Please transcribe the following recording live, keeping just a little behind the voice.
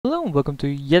Hello and welcome to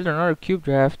yet another cube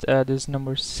draft. This is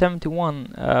number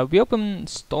 71. We open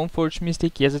Stoneforge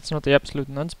Mystic. Yes, it's not the absolute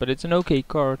nuts, but it's an okay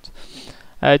card.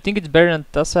 I think it's better than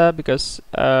Tassa because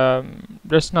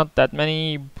there's not that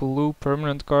many blue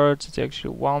permanent cards that you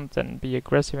actually want and be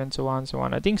aggressive and so on and so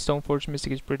on. I think Stoneforge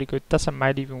Mystic is pretty good. Tassa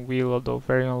might even wheel, although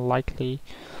very unlikely.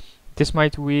 This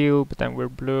might wheel, but then we're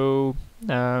blue.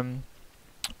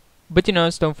 But you know,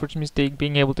 Stoneforge Mystic,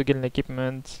 being able to get an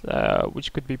equipment,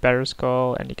 which could be Better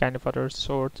Skull, any kind of other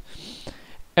sort.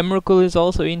 Emrakul is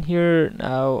also in here.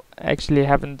 Now, actually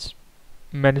haven't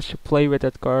managed to play with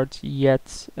that card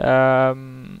yet.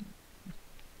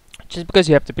 Just because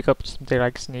you have to pick up something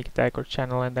like Sneak Attack or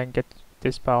Channel and then get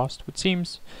this past, which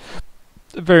seems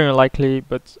very unlikely,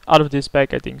 but out of this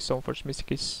pack I think Stoneforge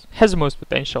Mystic has the most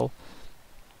potential.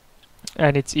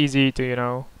 And it's easy to, you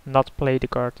know, not play the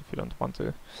card if you don't want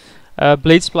to.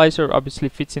 Blade Splicer obviously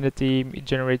fits in the team. It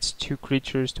generates 2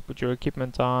 creatures to put your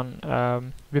equipment on.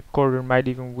 Whipcorder might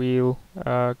even wheel.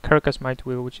 Carcass might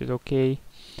wheel, which is okay.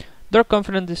 Dark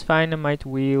Confidant is fine and might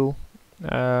wheel.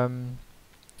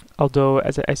 Although,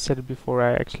 as I said before,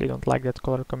 I actually don't like that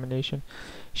color combination.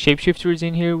 Shapeshifter is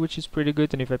in here, which is pretty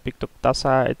good. And if I picked up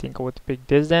Tassa, I think I would pick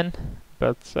this then.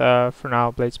 But for now,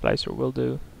 Blade Splicer will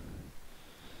do.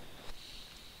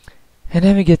 And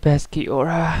then we get past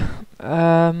Kiora.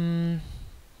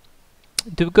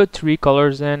 Do we go 3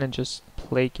 colors then and just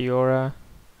play Kiora?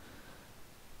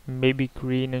 Maybe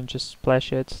green and just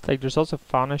splash it. Like, there's also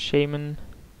Fauna Shaman.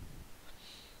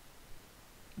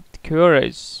 Kiora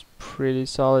is pretty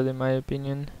solid in my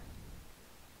opinion.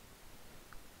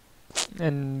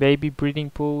 And maybe Breeding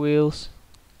Pool Wheels.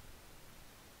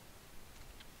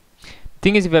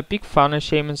 Thing is, if I pick Fauna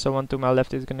Shaman, someone to my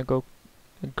left is gonna go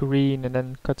green and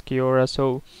then cut Kiora,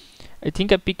 so I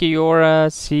think I pick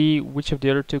Kiora, see which of the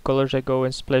other 2 colors I go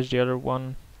and splash the other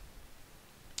one.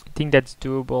 I think that's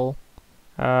doable.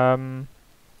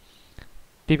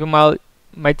 People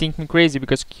might think me crazy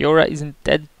because Kiora isn't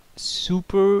that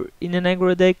super in an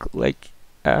aggro deck, like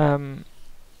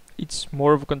it's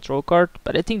more of a control card,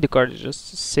 but I think the card is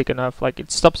just sick enough. Like,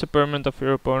 it stops a permanent of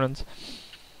your opponent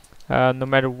no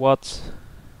matter what.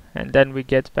 And then we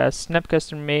get past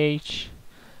Snapcaster Mage,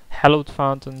 Hallowed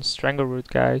Fountain, Strangleroot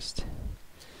Geist,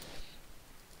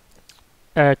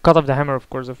 Cut of the Hammer, of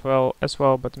course, as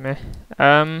well, but meh.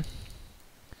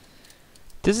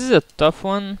 This is a tough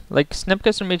one. Like,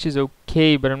 Snapcaster Mage is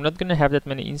okay, but I'm not gonna have that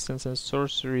many instants and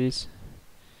sorceries.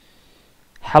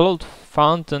 Hallowed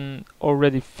Fountain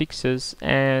already fixes,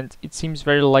 and it seems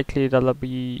very likely that it'll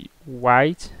be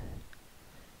white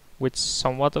with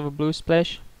somewhat of a blue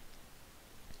splash.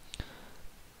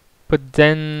 But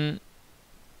then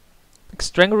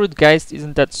Strangleroot Geist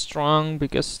isn't that strong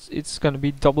because it's gonna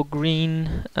be double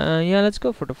green. Yeah, let's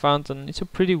go for the Fountain. It's a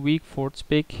pretty weak 4th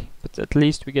pick, but at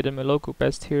least we get a Meloku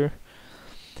Pest here.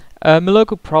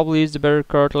 Meloku probably is the better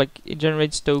card. Like, it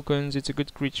generates tokens, it's a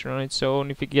good creature on its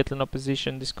own. If you get an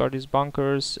opposition, this card is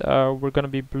bonkers. We're gonna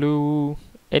be blue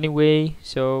anyway,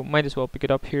 so might as well pick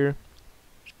it up here.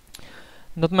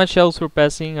 Not much else we're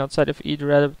passing outside of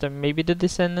either Adept and maybe the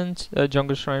Descendant.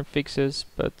 Jungle Shrine fixes,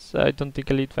 but I don't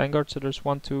think Elite Vanguard, so there's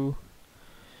 1, 2,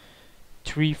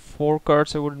 3, 4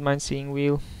 cards I wouldn't mind seeing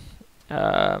wheel.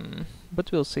 But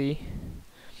we'll see.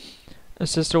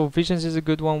 Ancestral Visions is a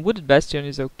good one. Wooded Bastion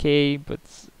is okay, but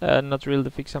not really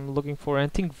the fix I'm looking for. I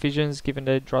think Visions, given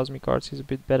that it draws me cards, is a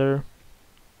bit better.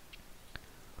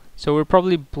 So we're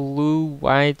probably blue,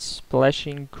 white,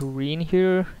 splashing green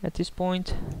here at this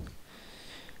point.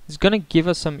 It's gonna give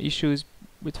us some issues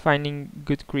with finding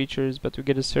good creatures, but we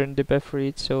get a certain debuff for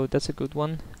it, so that's a good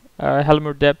one.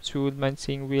 Helmer Depths, we wouldn't mind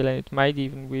seeing wheel, and it might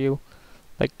even wheel.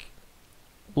 Like,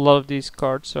 a lot of these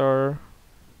cards are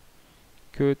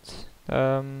good.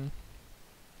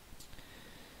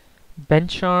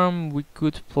 Bencharm we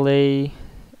could play.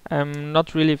 I'm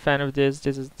not really a fan of this.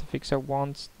 This is the fix I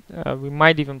want. We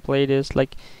might even play this.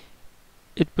 Like,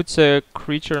 it puts a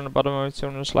creature on the bottom of its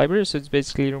owner's library, so it's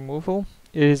basically removal.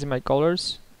 It is in my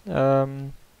colors,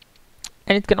 and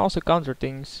it can also counter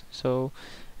things, so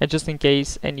just in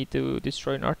case I need to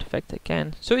destroy an artifact, I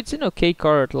can. So it's an okay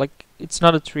card. Like, it's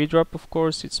not a 3-drop, of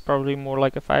course, it's probably more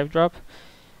like a 5-drop,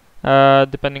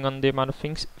 depending on the amount of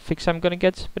fix I'm gonna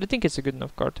get, but I think it's a good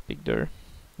enough card to pick there.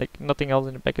 Like, nothing else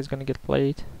in the pack is gonna get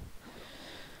played.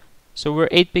 So we're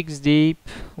 8 picks deep.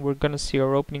 We're gonna see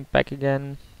our opening pack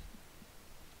again.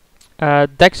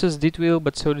 Dexus did wheel,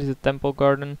 but so did the Temple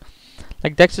Garden.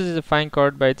 Like, Dexus is a fine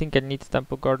card, but I think I need the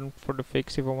Temple Garden for the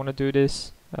fix if I want to do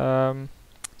this. So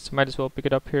might as well pick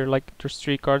it up here. Like, there's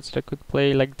 3 cards that I could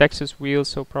play. Like, Dexus wheels,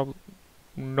 so probably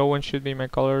no one should be in my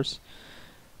colors.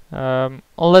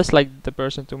 Unless like the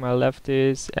person to my left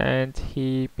is and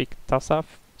he picked Tassaf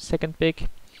second pick,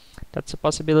 that's a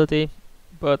possibility.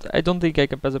 But I don't think I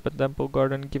can pass up a Temple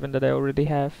Garden given that I already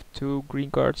have 2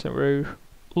 green cards and we're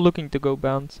looking to go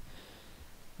bound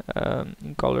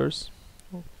in colors.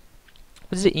 What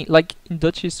is it? Like in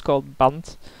Dutch it's called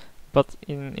band, but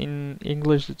in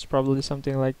English it's probably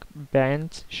something like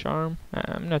band charm.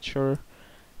 I'm not sure,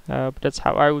 but that's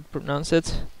how I would pronounce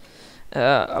it.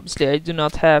 Obviously I do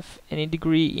not have any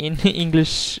degree in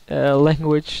English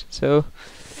language, so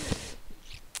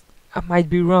I might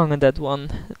be wrong on that one.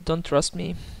 Don't trust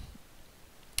me.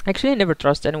 Actually, I never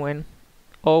trust anyone.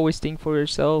 Always think for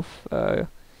yourself.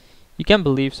 You can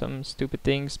believe some stupid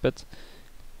things, but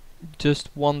just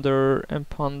wonder and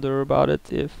ponder about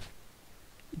it if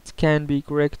it can be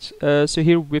correct. So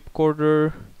here,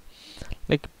 Whipcorder,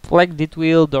 like Black Dit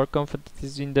Wheel, Dark Comfort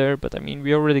is in there, but I mean,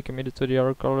 we already committed to the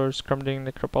other colors. Crumbling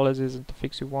Necropolis isn't the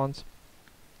fix we want.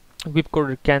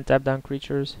 Whipcorder can't tap down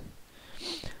creatures.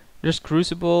 There's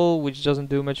Crucible, which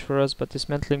doesn't do much for us, but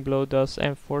Dismantling Blow does,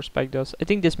 and Force Spike does. I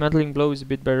think Dismantling Blow is a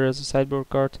bit better as a sideboard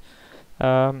card.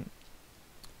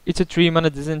 It's a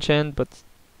 3-mana disenchant, but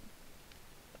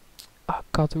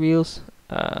God wheels.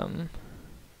 Let's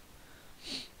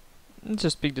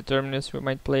just pick the Terminus. We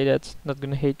might play that. Not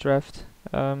gonna hate draft.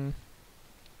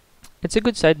 It's a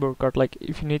good sideboard card. Like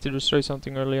if you need to destroy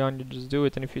something early on, you just do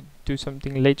it, and if you do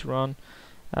something later on,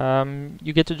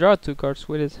 you get to draw 2 cards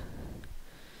with it.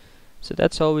 So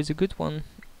that's always a good one.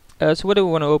 So what do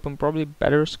we want to open? Probably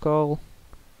Better Skull.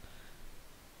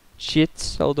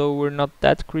 Shit, although we're not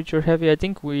that creature heavy. I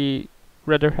think we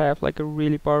rather have like a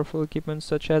really powerful equipment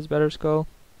such as Better Skull.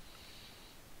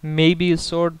 Maybe a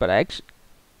sword, but I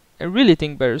really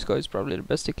think Better Skull is probably the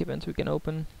best equipment we can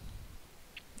open.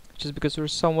 Just because we're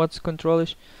somewhat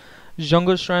controlish.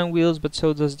 Jungle Shrine Wheels, but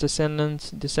so does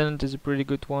Descendant. Descendant is a pretty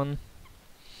good one.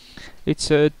 It's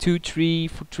a 2/3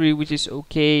 for 3, which is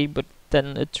okay, but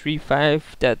then a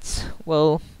 3/5 that,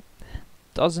 well,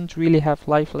 doesn't really have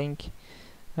lifelink,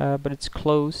 but it's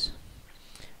close.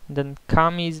 And then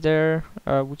Kami is there,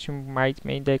 which you might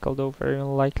main deck, although very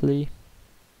unlikely.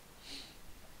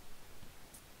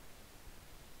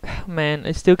 Man,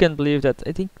 I still can't believe that.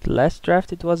 I think last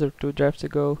draft it was, or 2 drafts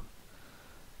ago,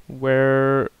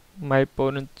 where my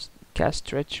opponent cast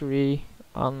Treachery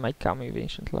on my Kami of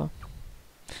Ancient Law.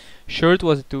 Sure, it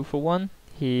was a 2-for-1.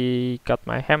 He got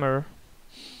my hammer,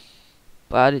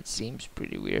 but it seems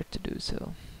pretty weird to do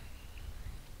so.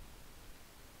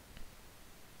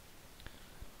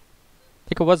 I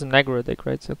think it was an aggro deck,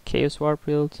 right? So Chaos Warp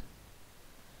build.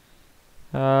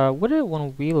 What did I want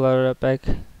to wheel out of back?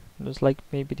 It was like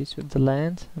maybe this with the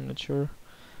land. I'm not sure.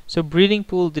 So Breeding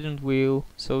Pool didn't wheel,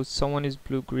 so someone is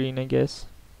blue-green, I guess.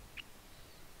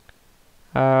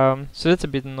 So that's a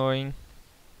bit annoying,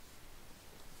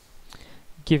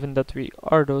 given that we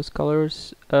are those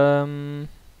colors. Yeah,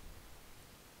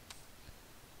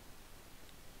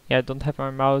 I don't have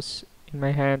my mouse in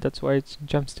my hand, that's why it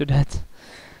jumps to that.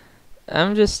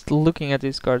 I'm just looking at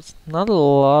these cards. Not a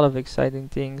lot of exciting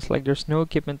things. Like there's no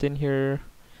equipment in here.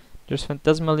 There's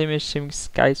Phantasmal Image, Simic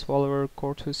Sky Swallower,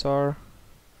 Court Hussar.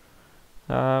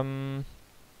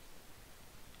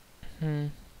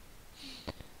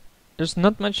 There's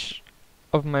not much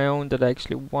of my own that I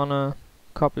actually wanna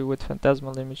copy with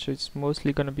Phantasmal Image, so it's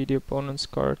mostly gonna be the opponent's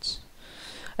cards.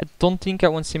 I don't think I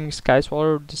want Simic Sky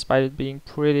Swallower, despite it being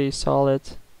pretty solid,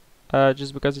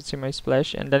 just because it's in my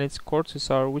splash. And then it's Court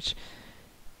Hussar, which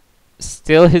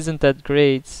still isn't that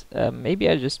great. Maybe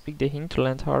I just pick the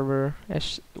Hinterland Harbor,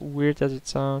 as weird as it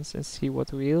sounds, and see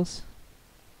what wheels.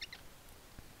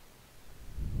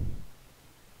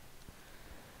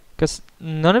 Because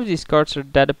none of these cards are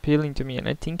that appealing to me, and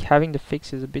I think having the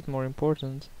fix is a bit more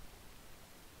important.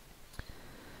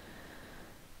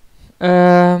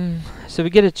 So we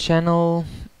get a channel,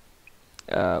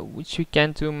 which we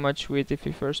can't do much with if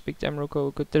we first picked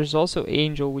Emerald. But there's also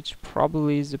Angel, which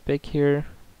probably is the pick here.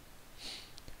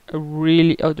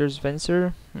 There's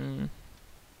Venser.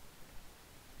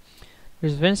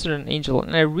 There's Venser and Angel,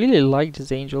 and I really like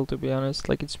this Angel, to be honest.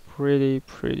 Like, it's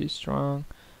pretty strong.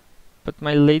 But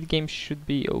my late game should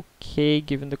be okay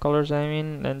given the colors I'm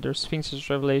in. And there's Sphinx's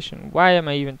Revelation. Why am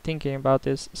I even thinking about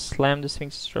this? Slam the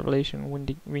Sphinx's Revelation,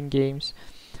 win games.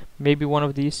 Maybe one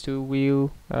of these two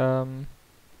wheel.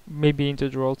 Maybe into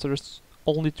draw. So there's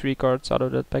only 3 cards out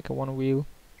of that pack I want to wheel.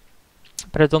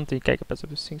 But I don't think I can pass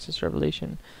up the Sphinx's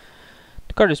Revelation.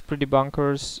 The card is pretty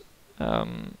bonkers.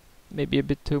 Maybe a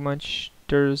bit too much.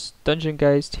 There's Dungeon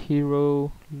Geist,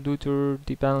 Hero, Looter,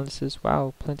 Deep Analysis.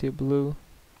 Wow, plenty of blue.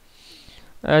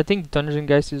 I think Dungeon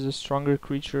Geist is a stronger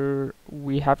creature.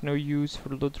 We have no use for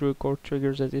Ludrook or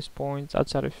triggers at this point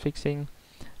outside of fixing.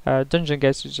 Dungeon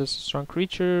Geist is just a strong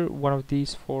creature. One of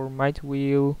these for Might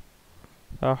Wheel.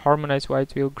 Harmonized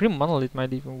White Wheel. Grim Monolith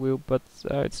might even wheel, but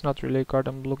it's not really a card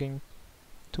I'm looking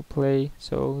to play.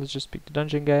 So let's just pick the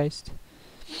Dungeon Geist.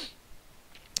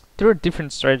 There are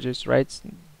different strategies, right?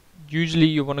 Usually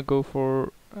you want to go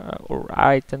for, or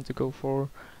I tend to go for,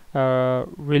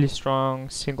 really strong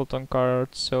singleton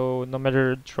cards. So no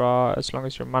matter draw, as long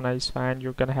as your mana is fine,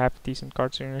 you're gonna have decent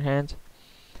cards in your hand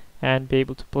and be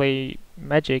able to play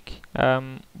Magic.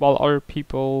 While other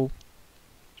people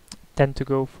tend to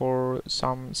go for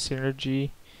some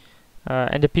synergy,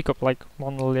 and they pick up like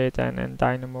Monolith and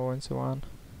Dynamo and so on.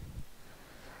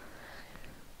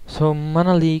 So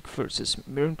Mana League versus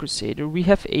Mirror Crusader. We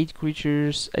have 8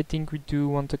 creatures. I think we do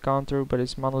want a counter, but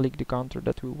it's Mana League the counter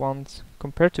that we want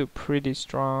compared to a pretty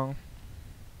strong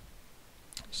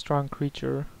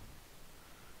creature.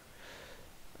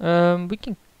 We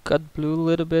can cut blue a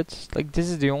little bit. Like this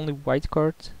is the only white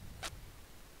card.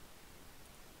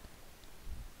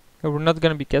 We're not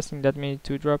gonna be casting that many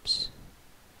 2-drops.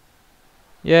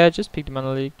 Yeah, just pick the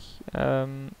Mana League.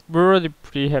 We're already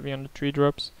pretty heavy on the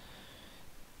 3-drops.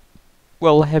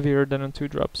 Well, heavier than on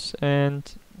 2-drops, and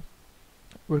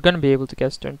we're gonna be able to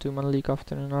cast turn 2 Mana League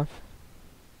often enough.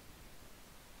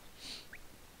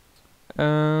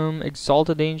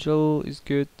 Exalted Angel is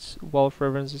good, Wall of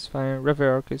Reverence is fine,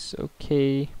 Reverie is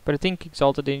okay, but I think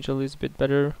Exalted Angel is a bit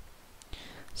better.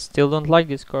 Still don't like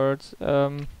this card.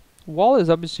 Wall is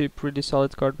obviously a pretty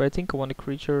solid card, but I think I want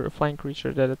a flying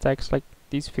creature that attacks like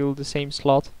these fill the same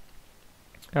slot.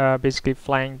 Basically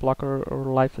flying blocker or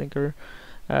lifelinker.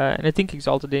 And I think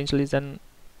Exalted Angel is then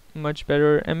much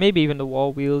better, and maybe even the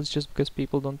Wall Wheels, just because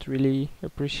people don't really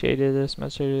appreciate it as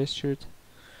much as they should.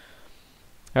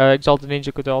 Exalted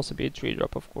Angel could also be a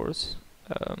 3-drop, of course.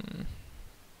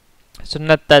 So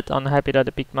not that unhappy that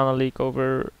I picked Mana League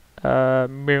over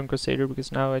Mirror Crusader,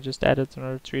 because now I just added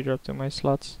another 3-drop to my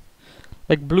slots.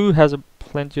 Like blue has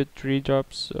plenty of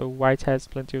 3-drops, white has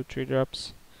plenty of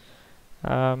 3-drops.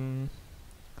 So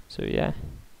yeah.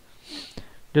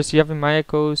 There's Yavin Maya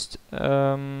Coast.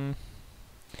 Johnny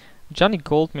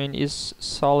Goldman is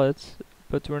solid,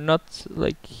 but we're not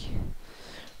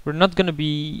gonna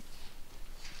be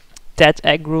that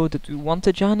aggro that we want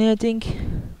a Johnny, I think.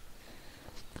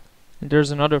 And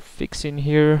there's another fix in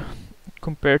here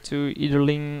compared to either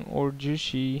Ling or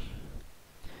Jushi.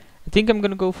 I think I'm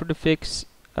gonna go for the fix.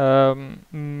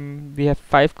 We have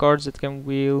 5 cards that can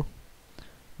wheel,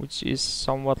 which is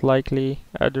somewhat likely.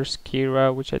 There's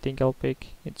Kira, which I think I'll pick.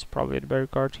 It's probably the better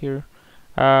card here.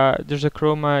 There's a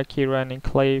Chroma, Kira, and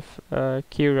Enclave.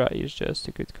 Kira is just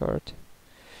a good card.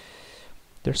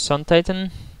 There's Sun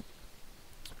Titan.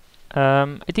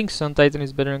 I think Sun Titan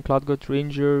is better than Cloud God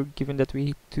Ranger, given that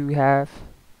we do have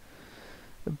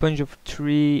a bunch of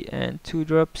 3 and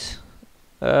 2-drops.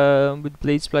 With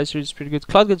Blade Splicer is pretty good.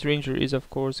 Cloud God Ranger is of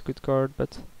course a good card,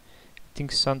 but I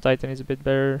think Sun Titan is a bit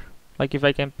better. Like if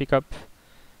I can pick up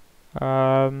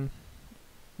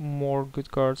more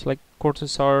good cards, like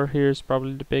Cortazar here is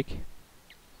probably the pick.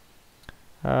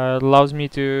 Allows me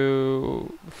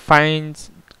to find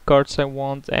cards I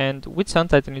want, and with Sun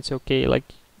Titan it's okay. Like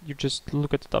you just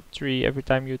look at the top 3 every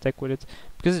time you attack with it,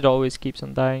 because it always keeps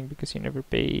on dying because you never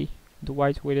pay the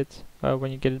white with it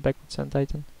when you get it back with Sun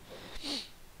Titan.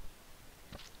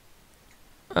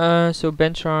 So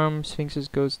Bench Arm, Sphinxes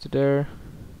goes to there.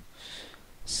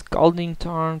 Scalding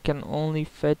Tarn can only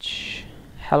fetch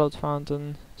Hallowed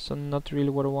Fountain, so not really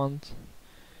what I want.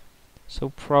 So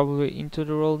probably Into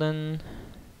the Roll then.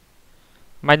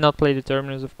 Might not play the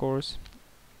Terminus, of course,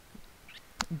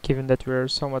 given that we're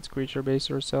somewhat creature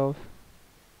based ourselves.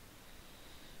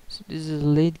 So this is a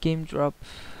late game drop.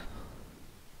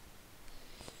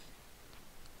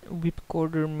 Whip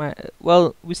Quarter,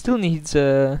 well, we still need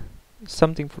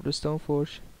something for the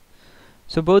Stoneforge.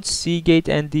 So both Seagate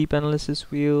and Deep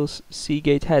Analysis wheels.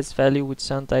 Seagate has value with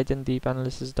Sun Titan, Deep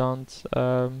Analysis don't.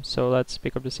 So let's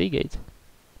pick up the Seagate.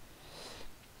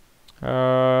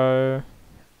 I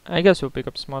guess we'll pick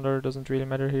up Smother, doesn't really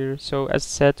matter here. So as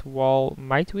said, Wall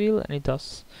might wheel, and it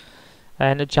does.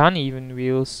 And Ajani even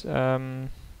wheels. I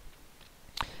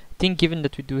think given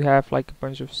that we do have like a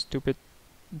bunch of stupid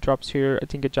drops here, I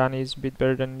think Ajani is a bit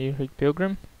better than Nearhit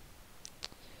Pilgrim.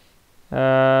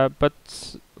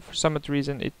 But for some odd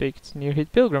reason it picked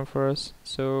Nearhit Pilgrim for us,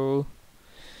 so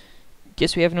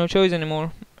guess we have no choice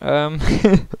anymore.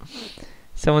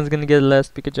 Someone's gonna get a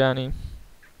last pick Ajani.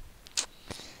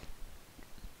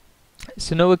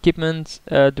 So no equipment,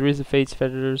 there is a Fate's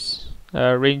Feathers.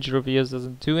 Ranger of Eos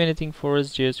doesn't do anything for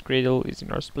us. Geo's Cradle is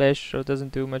in our splash, so it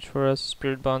doesn't do much for us.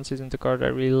 Spirit Bonds isn't a card I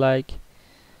really like.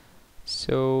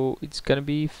 So it's gonna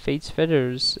be Fate's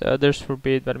Feathers. There's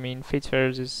Forbid, but I mean Fate's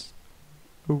Feathers is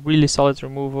a really solid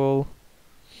removal.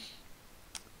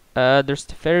 There's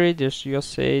Teferi, there's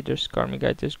Yosei, there's Karmic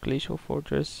Guide, there's Glacial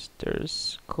Fortress,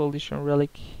 there's Coalition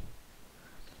Relic.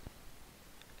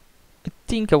 I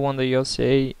think I want the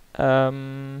Yosei.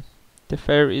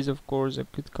 Teferi is of course a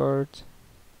good card,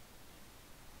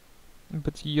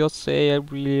 but Yosei I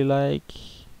really like.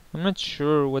 I'm not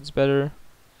sure what's better.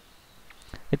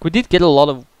 Like, we did get a lot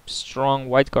of strong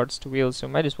white cards to wheel, so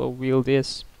might as well wheel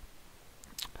this.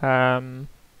 And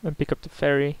pick up the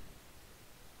Fairy.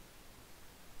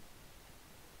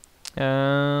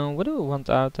 What do we want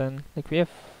out then? Like, we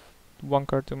have one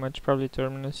card too much, probably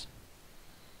Terminus.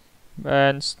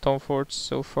 And Stoneforge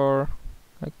so far.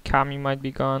 Like, Kami might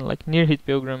be gone. Like, Near Hit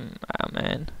Pilgrim, ah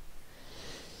man.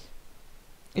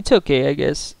 It's okay, I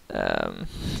guess.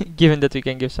 Given that we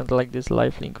can give something like this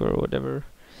lifelink or whatever.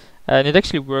 And it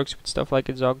actually works with stuff like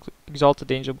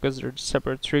Exalted Angel because they're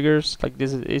separate triggers. Like,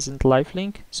 this isn't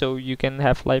lifelink, so you can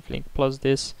have lifelink plus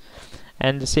this.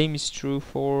 And the same is true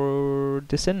for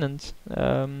Descendant.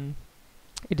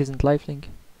 It isn't lifelink.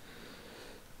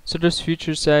 So there's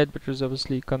Future Sight, but there's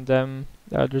obviously Condemn.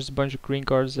 There's a bunch of green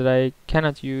cards that I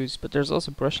cannot use, but there's also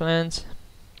Brushland.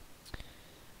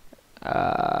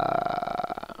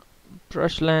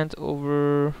 Brushland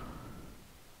over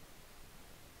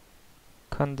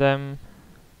Condemn.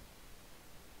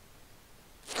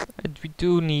 And we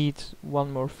do need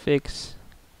one more fix.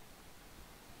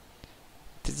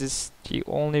 This is the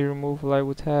only removal I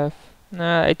would have.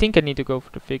 Nah, I think I need to go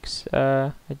for the fix.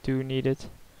 I do need it.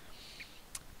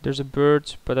 There's a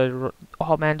bird, but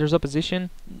oh man, there's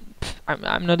opposition. Pff,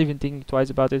 I'm not even thinking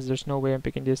twice about this. There's no way I'm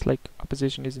picking this. Like,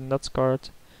 opposition is a nuts card.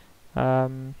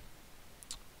 So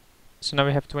now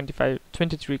we have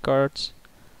 23 cards.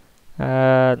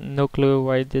 No clue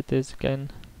why I did this again.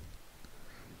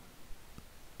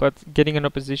 But getting an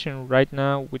opposition right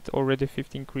now with already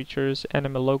 15 creatures and a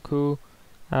Meloku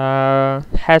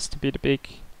has to be the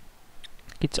pick.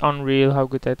 It's unreal how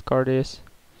good that card is.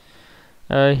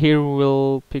 Here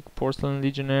we'll pick Porcelain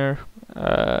Legionnaire.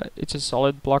 It's a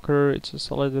solid blocker, it's a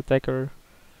solid attacker.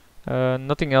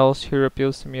 Nothing else here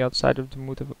appeals to me outside of the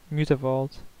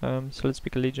Mutavault. So let's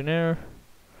pick a Legionnaire.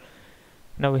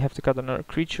 Now we have to cut another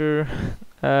creature.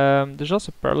 There's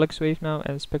also Parallax Wave now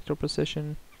and Spectral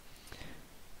Procession.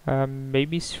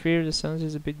 Maybe Sphere of the Suns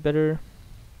is a bit better.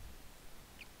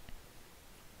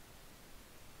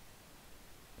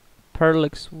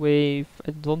 Parallax Wave,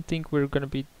 I don't think we're gonna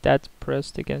be that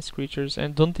pressed against creatures,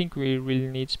 and don't think we really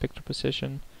need Spectral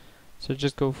Procession. So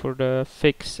just go for the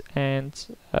fix and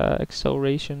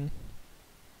acceleration.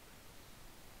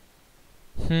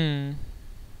 So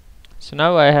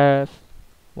now I have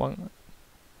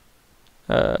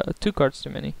two cards too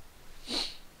many.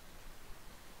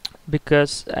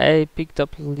 Because I picked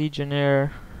up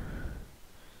Legionnaire.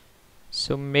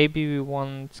 So maybe we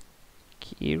want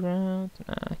Kira?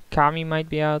 Kami might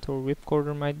be out, or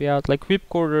Whipcorder might be out. Like,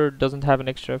 Whipcorder doesn't have an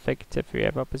extra effect if we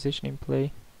have opposition in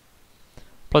play.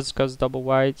 Plus it costs double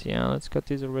white. Yeah, let's cut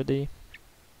this already.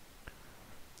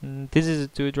 This is a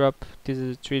 2-drop, this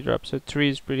is a 3-drop, so 3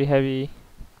 is pretty heavy.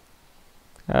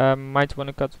 Might want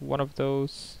to cut one of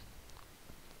those.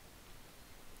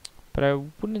 But I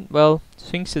wouldn't, well,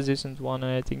 Sphinxes isn't one,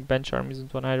 and I think Bench Arm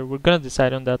isn't one either. We're gonna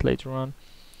decide on that later on.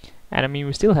 And I mean,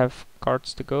 we still have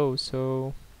cards to go,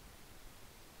 so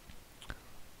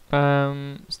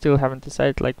still haven't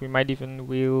decided. Like, we might even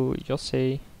wheel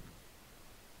Yosei.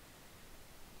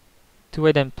 Do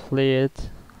I then play it?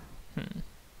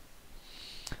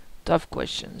 Tough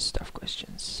questions, tough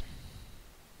questions.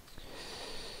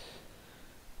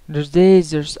 There's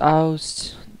Daze, there's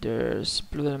Oust, there's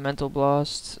Blue Elemental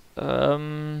Blast.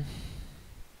 I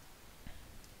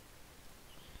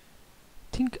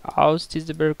think Oust is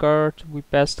the better card. We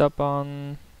passed up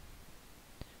on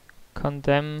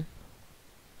Condemn.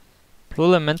 Blue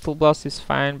Elemental Blast is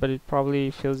fine, but it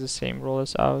probably fills the same role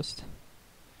as Oust.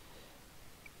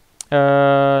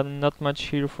 Not much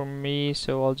here for me,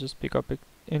 so I'll just pick up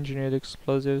Engineered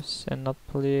Explosives and not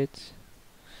play it.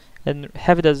 And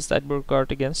have it as a sideboard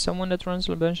card against someone that runs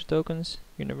a bunch of tokens.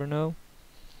 You never know.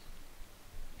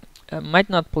 Might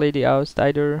not play the Oust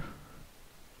either.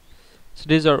 So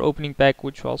this is our opening pack,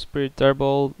 which was pretty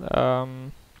terrible.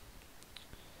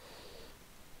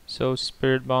 So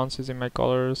Spirit Bonds is in my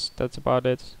colors. That's about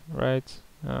it, right?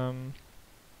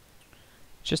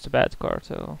 Just a bad card,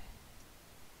 though.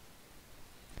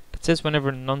 It says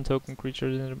whenever non-token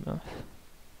creatures in the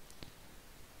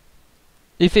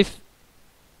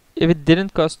if it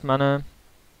didn't cost mana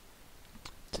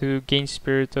to gain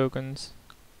spirit tokens,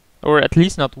 or at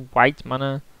least not white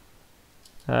mana,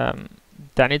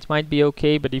 then it might be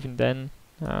okay, but even then,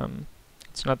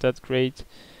 it's not that great.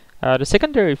 The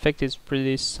secondary effect is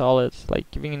pretty solid,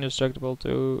 like giving indestructible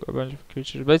to a bunch of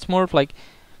creatures, but it's more of like,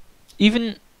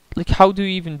 even, like, how do you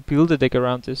even build a deck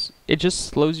around this? It just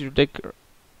slows your deck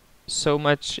so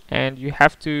much, and you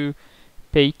have to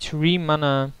pay 3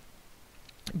 mana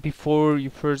before you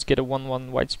first get a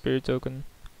 1/1 white spirit token.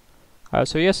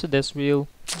 So yes, it is real.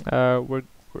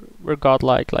 We're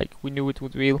godlike, like we knew it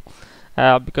would wheel,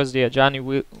 because the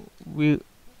Ajani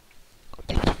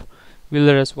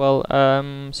wheeler as well.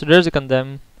 So there's a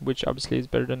condemn, which obviously is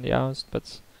better than the oust,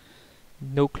 but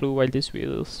no clue why this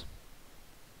wheels.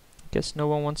 Guess no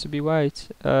one wants to be white.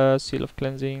 Seal of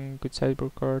cleansing, good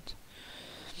sideboard card.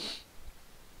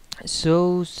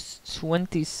 So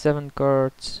 27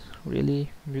 cards,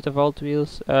 really. Mutavault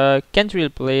wheels. Can't really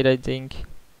play it, I think,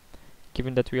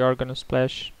 given that we are gonna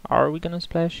splash. Are we gonna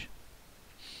splash?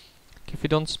 If we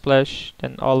don't splash,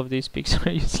 then all of these picks are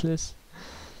useless.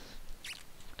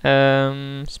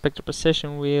 Spectre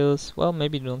Possession wheels. Well,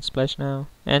 maybe don't splash now.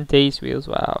 And Daze wheels.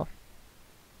 Wow.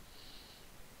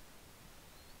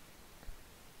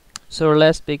 So our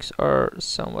last picks are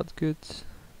somewhat good.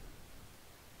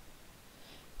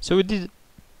 So we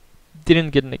didn't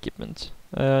get an equipment.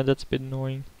 That's a bit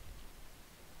annoying.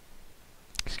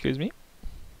 Excuse me.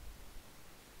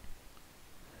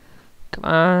 Come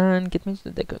on, get me to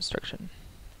the deck construction.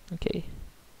 Okay.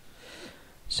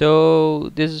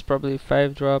 So this is probably a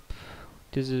 5-drop.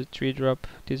 This is a 3-drop.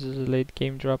 This is a late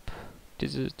game drop.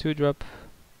 This is a 2-drop.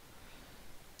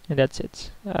 And that's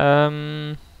it.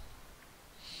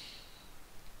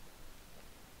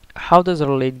 How does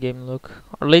our late game look?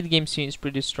 Our late game seems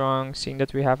pretty strong, seeing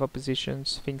that we have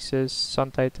oppositions, Sphinxes,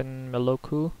 Sun Titan,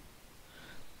 Meloku.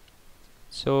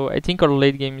 So I think our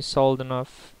late game is solid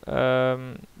enough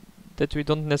that we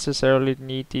don't necessarily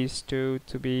need these two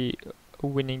to be a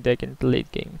winning deck in the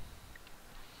late game.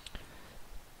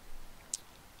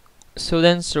 So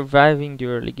then surviving the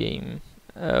early game.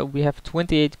 We have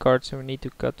 28 cards, so we need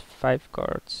to cut 5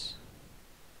 cards.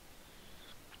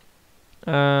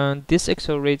 This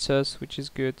accelerates us, which is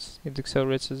good. It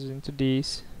accelerates us into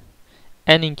these.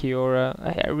 And in Kiora.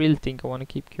 I really think I want to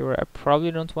keep Kiora. I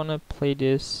probably don't want to play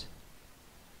this.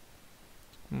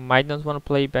 Might not want to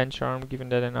play Bench Arm, given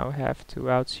that I now have 2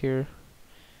 outs here.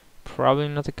 Probably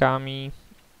not a Kami.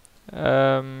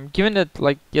 Given that,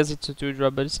 like, yes, it's a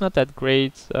 2-drop, but it's not that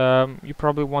great. You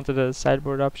probably wanted a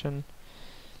sideboard option.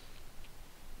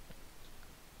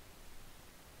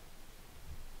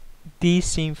 These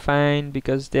seem fine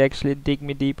because they actually dig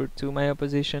me deeper to my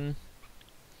opposition,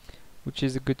 which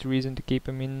is a good reason to keep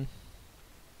them in.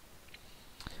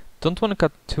 Don't want to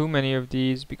cut too many of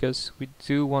these because we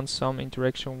do want some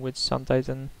interaction with Sun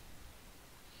Titan.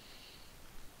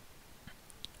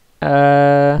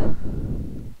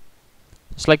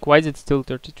 It's like, why is it still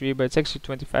 33, but it's actually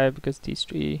 25 because these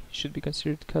 3 should be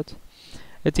considered cut.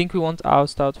 I think we want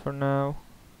Oust out for now.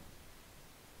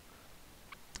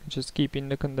 Just keep in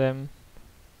the condemn.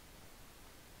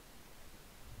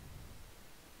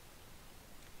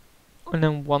 And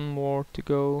then one more to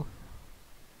go.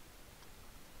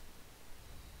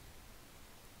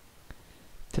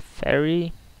 The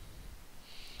ferry.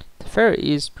 The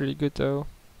ferry is pretty good though.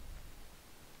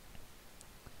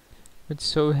 It's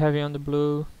so heavy on the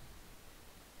blue.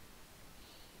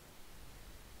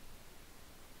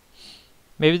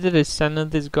 Maybe the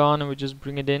Descendant is gone and we just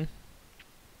bring it in.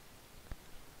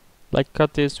 Like,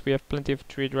 cut this, we have plenty of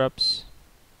 3-drops.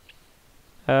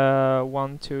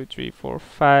 1, 2, 3, 4,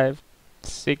 5,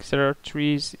 6. There are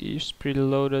 3s, is pretty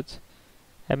loaded.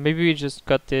 And maybe we just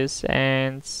cut this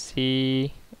and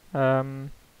see.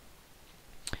 Against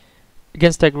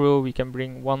aggro, we can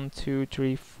bring 1, 2,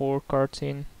 3, 4 cards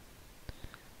in.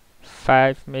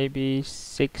 5, maybe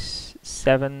 6,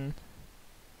 7.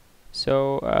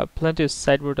 So plenty of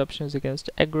sideboard options against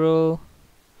aggro.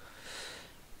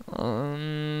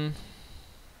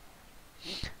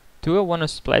 Do I want to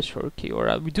splash for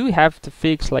Kiora? We do have the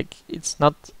fix, like, it's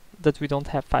not that we don't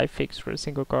have 5 fix for a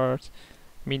single card.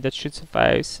 I mean, that should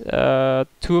suffice. 2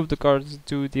 of the cards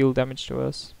do deal damage to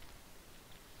us.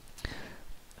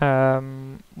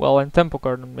 Well, and Tempo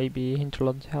Garden, maybe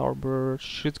Hinterland Harbor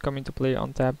should come into play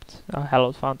untapped.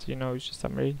 Hallowed Fountain, you know, it's just a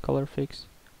marine color fix.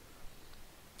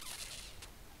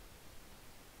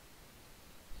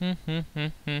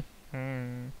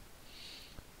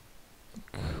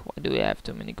 Why do we have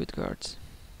too many good cards?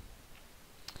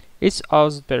 Is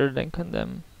Oz better than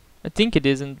Condemn? I think it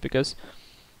isn't, because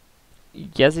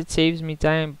yes, it saves me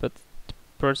time, but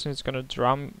person is gonna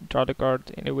draw the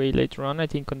card anyway later on. I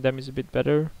think Condemn is a bit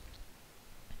better.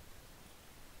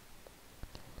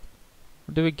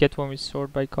 What do we get when we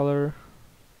sort by color?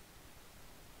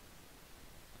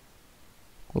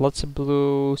 Lots of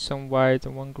blue, some white,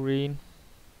 and one green.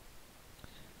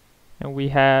 And we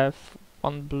have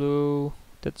one blue,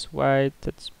 that's white,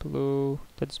 that's blue,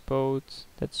 that's both,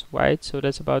 that's white, so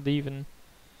that's about even.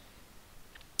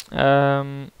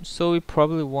 So we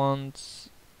probably want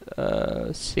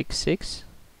 6/6.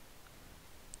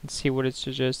 Let's see what it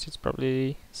suggests. It's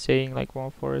probably saying like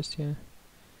one forest, yeah.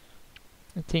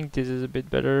 I think this is a bit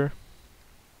better.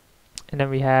 And then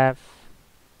we have...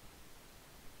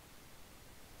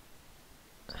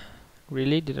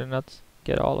 Really? Did I not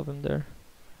get all of them there?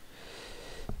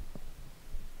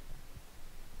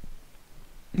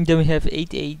 Then we have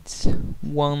 8/8,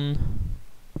 1.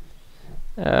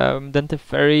 Then the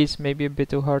fairy is maybe a bit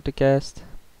too hard to cast.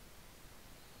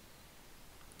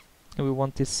 And we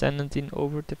want Descendant in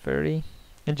over the fairy.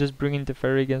 And just bring in the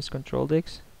fairy against control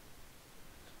decks.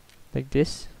 Like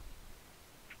this.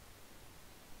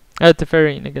 The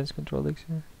fairy in against control decks,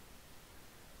 yeah.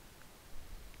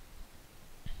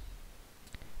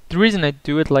 The reason I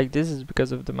do it like this is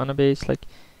because of the mana base. Like,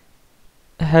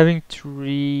 having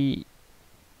 3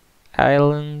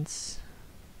 islands...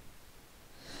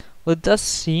 Well, it does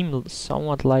seem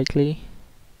somewhat likely.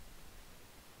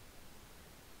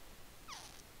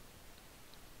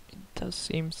 It does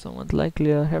seem somewhat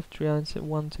likely. I have 3 islands at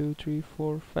 1, 2, 3,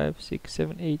 4, 5, 6,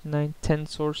 7, 8, 9, 10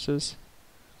 sources.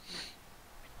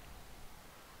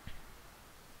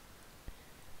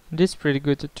 This is pretty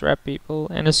good to trap people,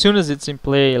 and as soon as it's in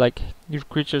play, like your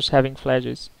creatures having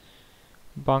flashes,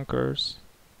 bunkers.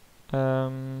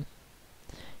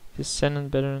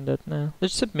 Descendant better than that now.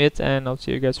 Let's submit, and I'll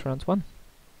see you guys for round 1.